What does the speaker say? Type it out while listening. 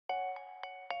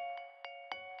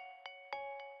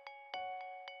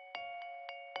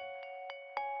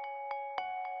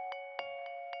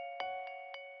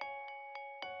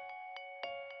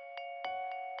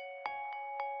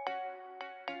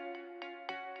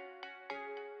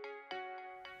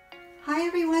Hi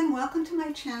everyone, welcome to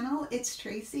my channel. It's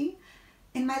Tracy.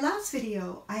 In my last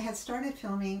video, I had started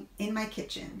filming in my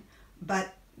kitchen,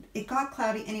 but it got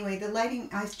cloudy. Anyway, the lighting,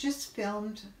 I just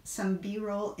filmed some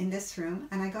B-roll in this room,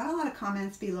 and I got a lot of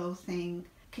comments below saying,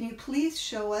 can you please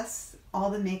show us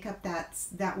all the makeup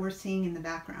that we're seeing in the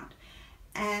background?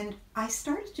 And I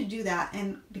started to do that,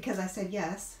 and because I said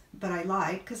yes, but I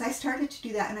lied, because I started to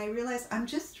do that and I realized I'm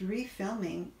just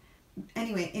refilming.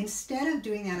 Anyway, instead of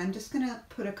doing that, I'm just going to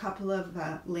put a couple of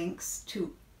links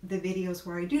to the videos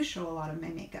where I do show a lot of my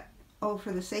makeup. Oh,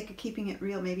 for the sake of keeping it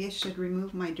real, maybe I should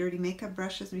remove my dirty makeup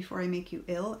brushes before I make you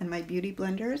ill and my beauty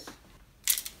blenders.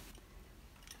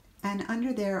 And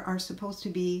under there are supposed to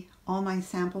be all my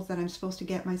samples that I'm supposed to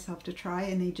get myself to try,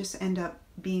 and they just end up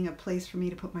being a place for me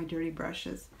to put my dirty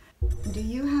brushes. Do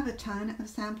you have a ton of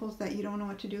samples that you don't know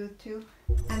what to do with too?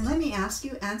 And let me ask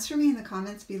you, answer me in the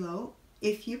comments below,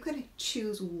 if you could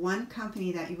choose one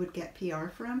company that you would get PR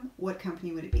from, what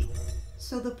company would it be?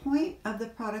 So the point of the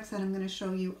products that I'm going to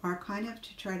show you are kind of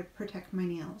to try to protect my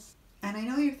nails. And I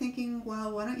know you're thinking,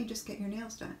 well, why don't you just get your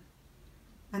nails done?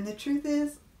 And the truth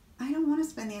is, I don't want to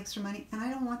spend the extra money and I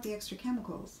don't want the extra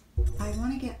chemicals. I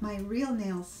want to get my real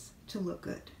nails to look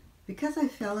good. Because I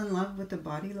fell in love with the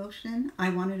body lotion, I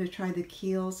wanted to try the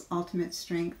Kiehl's Ultimate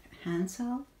Strength Hand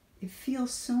Salve. It feels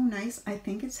so nice. I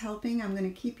think it's helping. I'm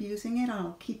going to keep using it.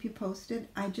 I'll keep you posted.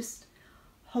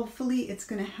 Hopefully it's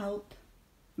going to help.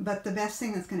 But the best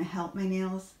thing that's going to help my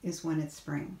nails is when it's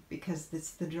spring, because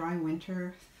it's the dry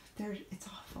winter. It's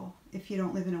awful. If you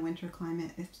don't live in a winter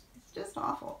climate, it's just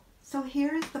awful. So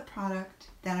here is the product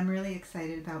that I'm really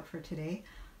excited about for today.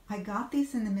 I got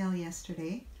these in the mail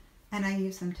yesterday and I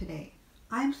use them today.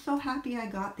 I'm so happy I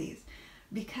got these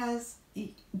because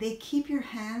they keep your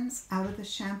hands out of the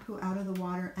shampoo, out of the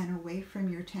water, and away from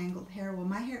your tangled hair. Well,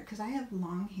 my hair, because I have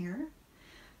long hair,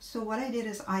 so what I did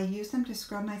is I used them to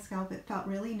scrub my scalp. It felt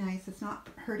really nice. It's not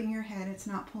hurting your head. It's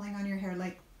not pulling on your hair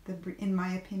like in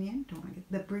my opinion,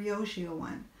 the Briogeo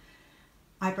one.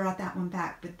 I brought that one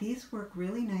back, but these work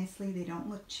really nicely. They don't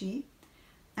look cheap.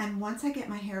 And once I get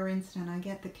my hair rinsed and I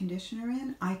get the conditioner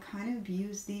in, I kind of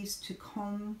use these to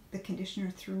comb the conditioner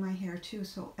through my hair too.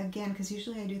 So again, because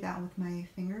usually I do that with my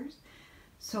fingers.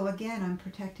 So again, I'm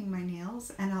protecting my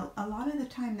nails. And a lot of the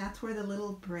time, that's where the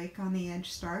little break on the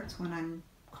edge starts when I'm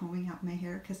combing out my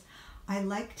hair. Because I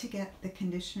like to get the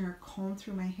conditioner combed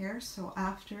through my hair. So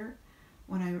after,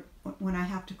 when I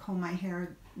have to comb my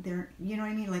hair, you know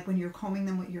what I mean? Like when you're combing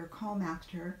them with your comb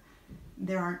after,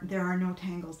 there are no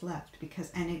tangles left,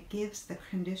 and it gives the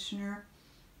conditioner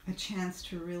a chance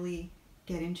to really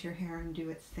get into your hair and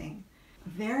do its thing.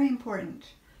 Very important.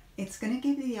 It's going to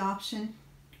give you the option.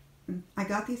 I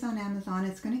got these on Amazon.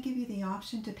 It's going to give you the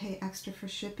option to pay extra for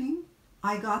shipping.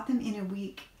 I got them in a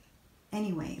week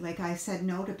anyway. Like I said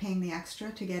no to paying the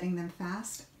extra to getting them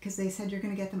fast, because they said you're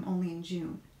going to get them only in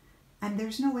June. And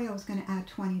there's no way I was going to add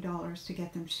 $20 to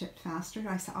get them shipped faster.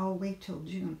 I said I'll wait till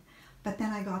June. But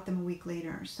then I got them a week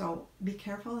later. So be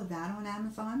careful of that on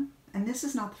Amazon. And this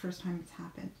is not the first time it's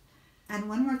happened. And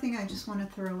one more thing I just want to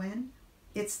throw in.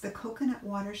 It's the coconut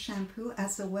water shampoo.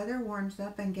 As the weather warms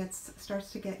up and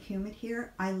starts to get humid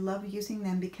here, I love using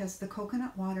them because the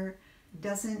coconut water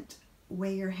doesn't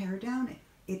weigh your hair down.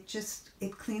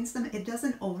 It cleans them. It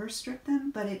doesn't overstrip them,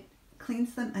 but it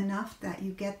cleans them enough that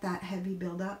you get that heavy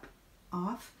buildup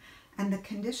off. And the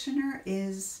conditioner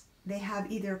is... They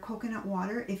have either coconut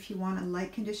water if you want a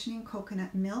light conditioning,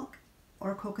 coconut milk,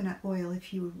 or coconut oil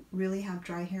if you really have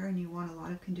dry hair and you want a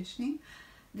lot of conditioning.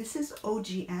 This is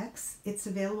OGX. It's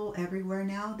available everywhere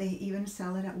now. They even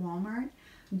sell it at Walmart.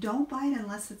 Don't buy it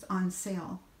unless it's on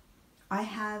sale. I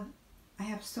have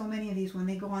so many of these. When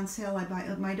they go on sale, I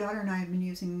buy. My daughter and I have been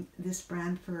using this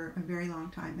brand for a very long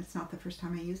time. It's not the first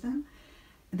time I use them.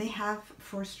 They have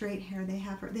for straight hair. They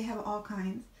have all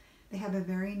kinds. They have a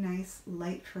very nice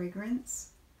light fragrance.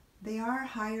 They are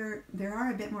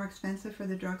a bit more expensive for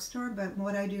the drugstore, but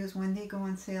what I do is when they go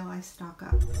on sale, I stock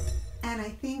up. And I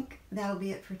think that'll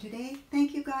be it for today.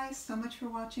 Thank you guys so much for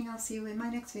watching. I'll see you in my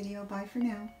next video. Bye for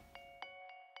now.